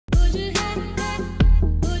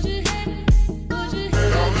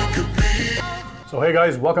So hey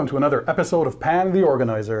guys, welcome to another episode of Pan the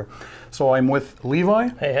Organizer. So I'm with Levi.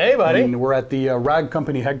 Hey buddy. And we're at the Rag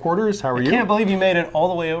Company headquarters. How are you? I can't believe you made it all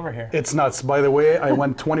the way over here. It's nuts. By the way, I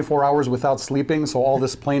went 24 hours without sleeping, so all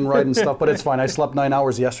this plane ride and stuff, but it's fine. I slept 9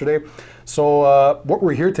 hours yesterday. So what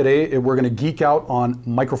we're here today, we're going to geek out on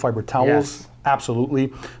microfiber towels. Yes.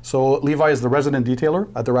 Absolutely. So Levi is the resident detailer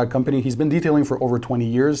at the Rag Company. He's been detailing for over 20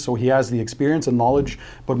 years, so he has the experience and knowledge,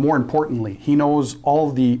 but more importantly, he knows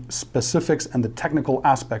all the specifics and the technical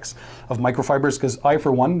aspects of microfibers, because I,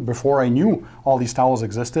 for one, before I knew all these towels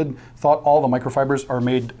existed, thought all the microfibers are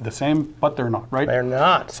made the same, but they're not, right? They're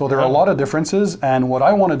not. So there are a lot of differences, and what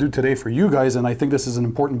I want to do today for you guys, and I think this is an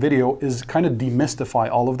important video, is kind of demystify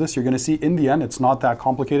all of this. You're going to see in the end, it's not that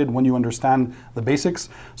complicated when you understand the basics.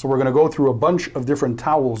 So we're going to go through a bunch of different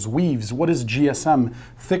towels, weaves, what is GSM,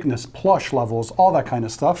 thickness, plush levels, all that kind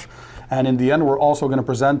of stuff. And in the end, we're also going to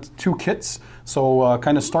present two kits. So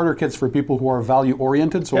kind of starter kits for people who are value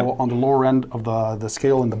oriented, so on the lower end of the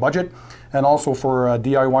scale and the budget. And also for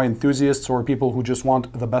DIY enthusiasts or people who just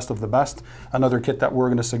want the best of the best, another kit that we're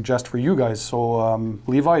going to suggest for you guys. So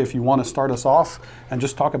Levi, if you want to start us off and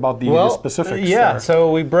just talk about the specifics. Yeah,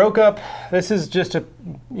 so we broke up, this is just a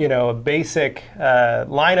basic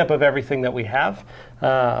lineup of everything that we have.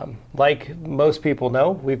 Like most people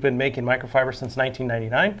know, we've been making microfiber since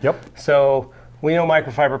 1999. Yep. So we know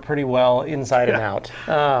microfiber pretty well inside and out.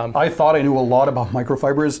 I thought I knew a lot about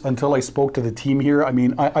microfibers until I spoke to the team here. I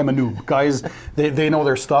mean, I'm a noob. Guys, they know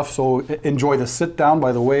their stuff, so enjoy the sit down,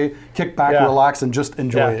 by the way. Kick back, relax, and just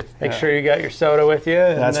enjoy it. Make sure you got your soda with you.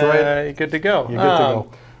 And, that's right. You're good to go. You're good to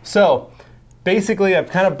go. So basically, I've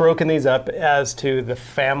kind of broken these up as to the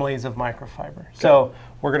families of microfiber. Okay. So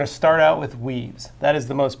we're going to start out with weaves. That is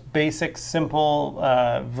the most basic, simple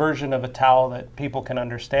version of a towel that people can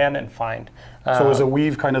understand and find. So is a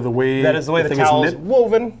weave kind of the way that is the way the towel is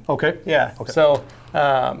woven? Okay. Yeah. Okay. So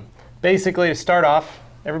basically, to start off,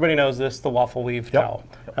 everybody knows this, the waffle weave towel.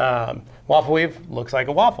 Waffle weave looks like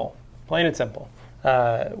a waffle, plain and simple.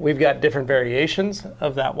 We've got different variations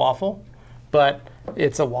of that waffle, but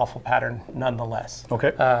it's a waffle pattern nonetheless.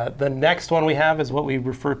 Okay. The next one we have is what we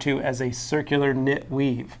refer to as a circular knit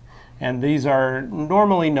weave. And these are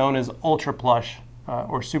normally known as ultra plush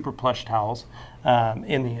or super plush towels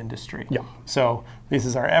in the industry. Yeah. So this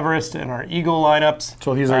is our Everest and our Eagle lineups.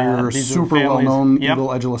 So these are your super well-known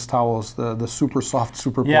Eagle edgeless towels, the super soft,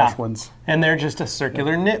 super plush ones. And they're just a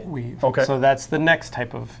circular knit weave. Okay. So that's the next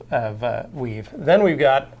type of weave. Then we've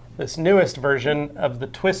got this newest version of the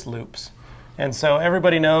twist loops. And so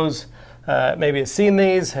everybody knows, maybe has seen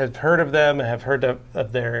these, have heard of them, have heard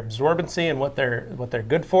of their absorbency and what they're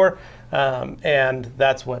good for, and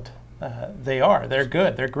that's what they are. They're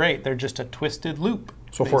good. They're great. They're just a twisted loop.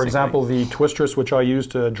 So, for example, the Twistress, which I use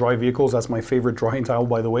to dry vehicles, that's my favorite drying towel,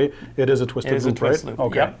 by the way. It is a twisted loop, right? Loop,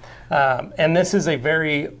 okay. Yep. And this is a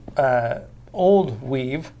very old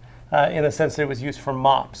weave in the sense that it was used for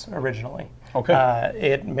mops originally. Okay.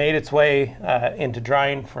 It made its way into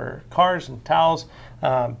drying for cars and towels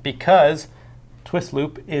because twist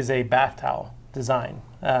loop is a bath towel design.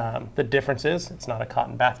 The difference is it's not a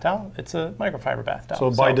cotton bath towel, it's a microfiber bath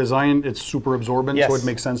towel. So by design, it's super absorbent, so it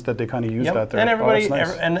makes sense that they kind of use that there. And everybody,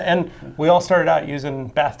 and we all started out using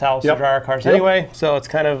bath towels to dry our cars anyway, so it's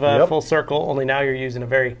kind of full circle, only now you're using a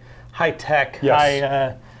very high-tech,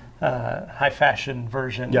 high-fashion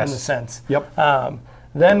version in the sense. Yep.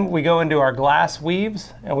 Then we go into our glass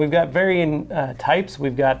weaves, and we've got varying types.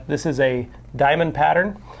 We've got, this is a diamond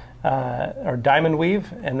pattern, or diamond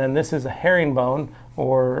weave, and then this is a herringbone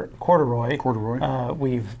or corduroy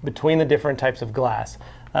weave between the different types of glass.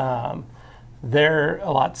 They're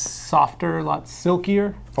a lot softer, a lot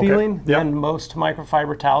silkier feeling than most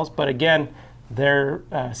microfiber towels, but again, they're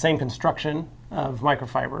same construction of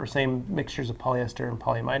microfiber, same mixtures of polyester and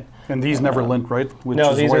polyamide. And these never lint, right?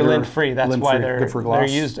 No, these are lint-free. That's why they're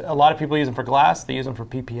used. A lot of people use them for glass. They use them for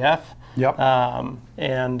PPF. Yep.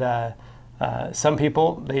 Some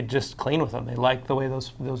people, they just clean with them. They like the way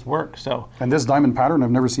those work. So. And this diamond pattern,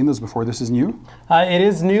 I've never seen this before. This is new? It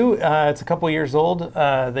is new. It's a couple years old.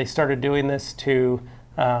 They started doing this to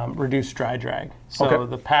reduce dry drag. So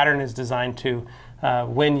the pattern is designed to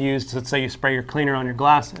when used, let's say you spray your cleaner on your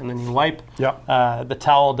glass and then you wipe, the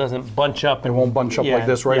towel doesn't bunch up. It won't bunch up like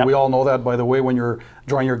this, right? We all know that, by the way, when you're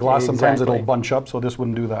drying your glass, sometimes it'll bunch up, so this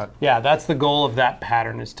wouldn't do that. Yeah, that's the goal of that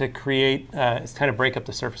pattern, is to create, is kind of break up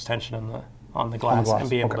the surface tension on the glass and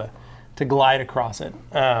be able to glide across it.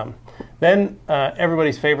 Then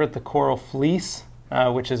everybody's favorite, the coral fleece,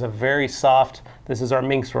 which is a very soft, this is our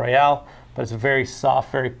Minx Royale, but it's very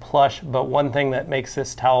soft, very plush. But one thing that makes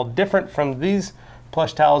this towel different from these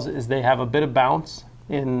plush towels is they have a bit of bounce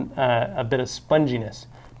in a bit of sponginess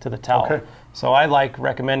to the towel. Okay. So I like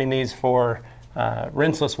recommending these for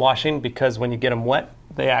rinseless washing, because when you get them wet,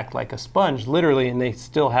 they act like a sponge, literally, and they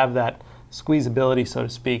still have that squeezability, so to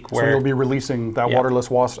speak. Where so you'll be releasing that waterless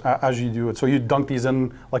wash as you do it. So you dunk these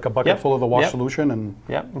in like a bucket full of the wash solution, and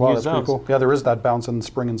wow, that's pretty cool. Yeah, there is that bounce and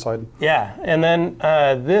spring inside. Yeah, and then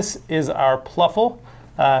this is our pluffle.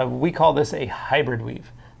 We call this a hybrid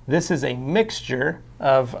weave. This is a mixture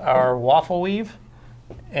of our waffle weave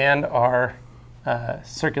and our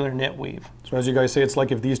circular knit weave. So as you guys say, it's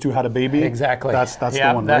like if these two had a baby. Exactly. That's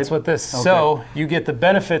the one, that's right? what this. Okay. So you get the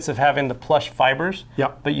benefits of having the plush fibers.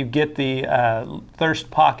 Yeah. But you get the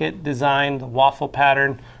thirst pocket design, the waffle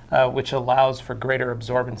pattern, which allows for greater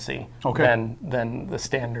absorbency than the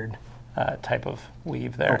standard type of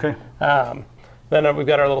weave there. Okay. Then we've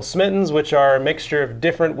got our little smittens, which are a mixture of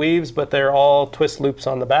different weaves, but they're all twist loops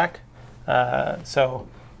on the back. So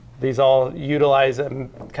these all utilize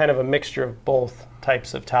kind of a mixture of both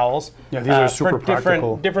types of towels. Yeah, these are super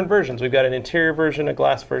practical. Different versions. We've got an interior version, a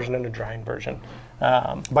glass version, and a drying version.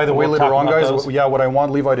 By the way, later on, guys, what I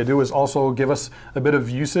want Levi to do is also give us a bit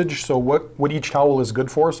of usage. So what each towel is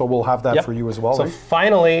good for. So we'll have that for you as well. So right?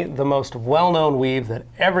 finally, the most well-known weave that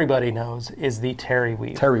everybody knows is the terry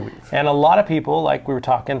weave. Terry weave. And a lot of people, like we were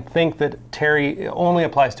talking, think that terry only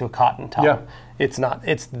applies to a cotton towel. Yeah. It's not.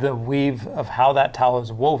 It's the weave of how that towel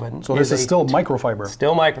is woven. So this is still microfiber.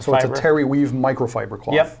 Still microfiber. So it's a terry weave microfiber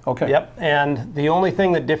cloth. Yep. Okay. Yep. And the only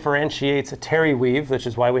thing that differentiates a terry weave, which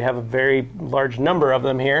is why we have a very large number of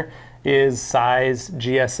them here, is size,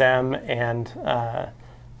 GSM, and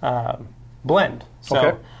blend.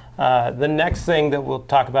 So the next thing that we'll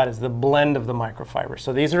talk about is the blend of the microfiber.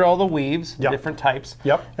 So these are all the weaves, different types.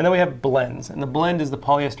 Yep. And then we have blends. And the blend is the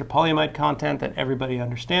polyester polyamide content that everybody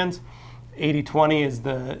understands.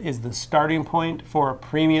 80-20 is the starting point for a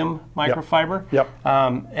premium microfiber. Yep.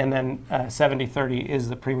 And then 70-30 is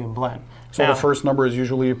the premium blend. So now, the first number is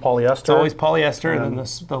usually polyester. It's always polyester, and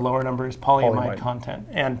then the lower number is polyamide content.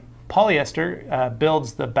 And polyester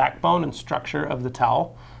builds the backbone and structure of the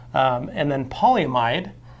towel, and then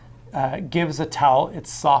polyamide gives a towel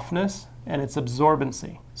its softness and its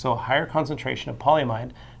absorbency. So a higher concentration of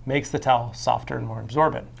polyamide makes the towel softer and more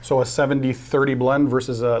absorbent. So a 70-30 blend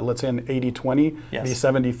versus let's say an 80-20, the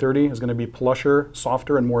 70-30 is going to be plusher,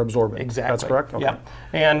 softer, and more absorbent. Exactly. That's correct? Okay. Yeah.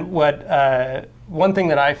 And what one thing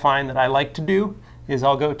that I find that I like to do is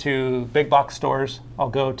I'll go to big box stores, I'll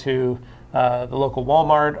go to the local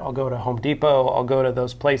Walmart, I'll go to Home Depot, I'll go to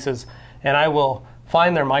those places, and I will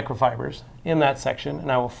find their microfibers in that section,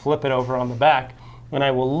 and I will flip it over on the back, and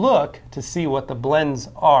I will look to see what the blends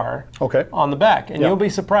are on the back. And you'll be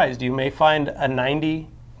surprised. You may find a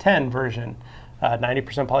 90-10 version,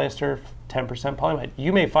 90% polyester, 10% polyamide.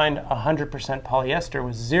 You may find 100% polyester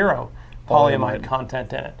with zero polyamide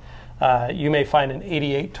content in it. You may find an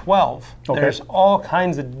 88-12. There's all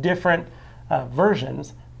kinds of different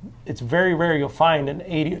versions. It's very rare you'll find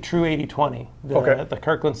a true 80-20. The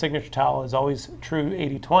Kirkland signature towel is always true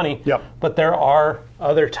 80-20. But there are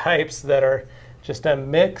other types that are just a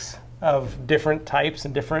mix of different types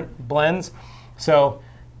and different blends. So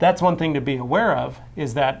that's one thing to be aware of,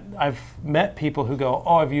 is that I've met people who go,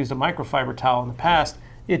 oh, I've used a microfiber towel in the past.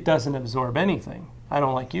 It doesn't absorb anything. I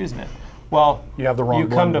don't like using it. Well, you have the wrong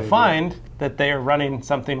blend, come to find that they are running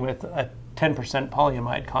something with a 10%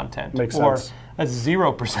 polyamide content. Makes or sense. a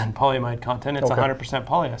 0% polyamide content. It's 100%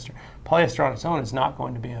 polyester. Polyester on its own is not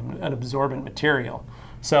going to be an absorbent material.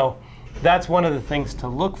 So that's one of the things to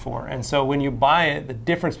look for. And so when you buy it, the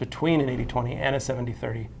difference between an 80-20 and a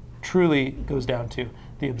 70-30 truly goes down to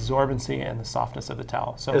the absorbency and the softness of the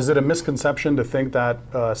towel. So is it a misconception to think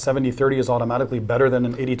that 70-30 is automatically better than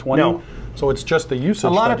an 80-20? No. So it's just the usage. A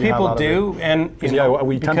lot of people do, and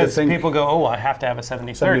we tend to think people go, oh, I have to have a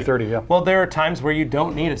 70-30. 70-30, yeah. Well, there are times where you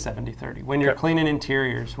don't need a 70-30. When you're cleaning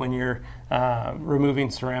interiors, when you're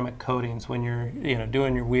removing ceramic coatings, when you're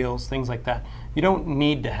doing your wheels, things like that, you don't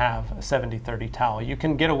need to have a 70-30 towel. You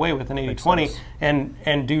can get away with an 80-20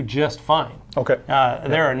 and do just fine.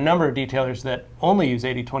 There are a number of detailers that only use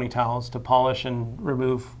 80-20 towels to polish and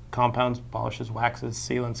remove compounds, polishes, waxes,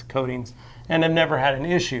 sealants, coatings, and have never had an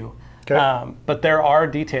issue. But there are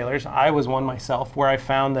detailers, I was one myself, where I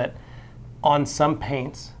found that on some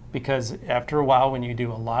paints, because after a while when you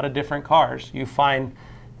do a lot of different cars, you find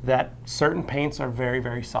that certain paints are very,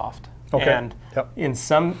 very soft. And in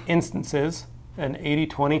some instances, an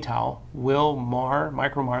 80-20 towel will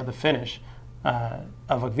micro-mar the finish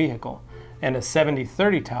of a vehicle. And a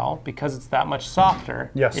 70-30 towel, because it's that much softer,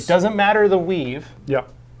 it doesn't matter the weave,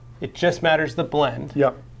 it just matters the blend,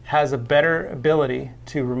 has a better ability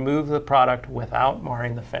to remove the product without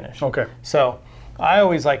marring the finish. So I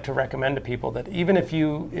always like to recommend to people that even if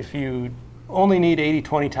you only need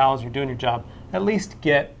 80-20 towels, you're doing your job, at least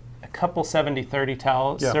get a couple 70-30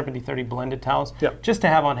 towels, 70-30 blended towels, just to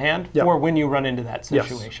have on hand for when you run into that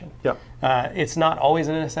situation. It's not always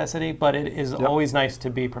a necessity, but it is always nice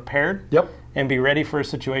to be prepared and be ready for a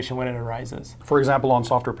situation when it arises. For example, on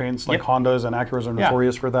softer paints, like Hondas and Acuras are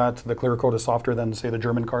notorious for that. The clear coat is softer than, say, the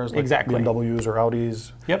German cars, like BMWs or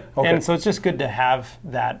Audis. And so it's just good to have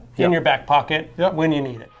that in your back pocket when you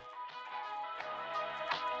need it.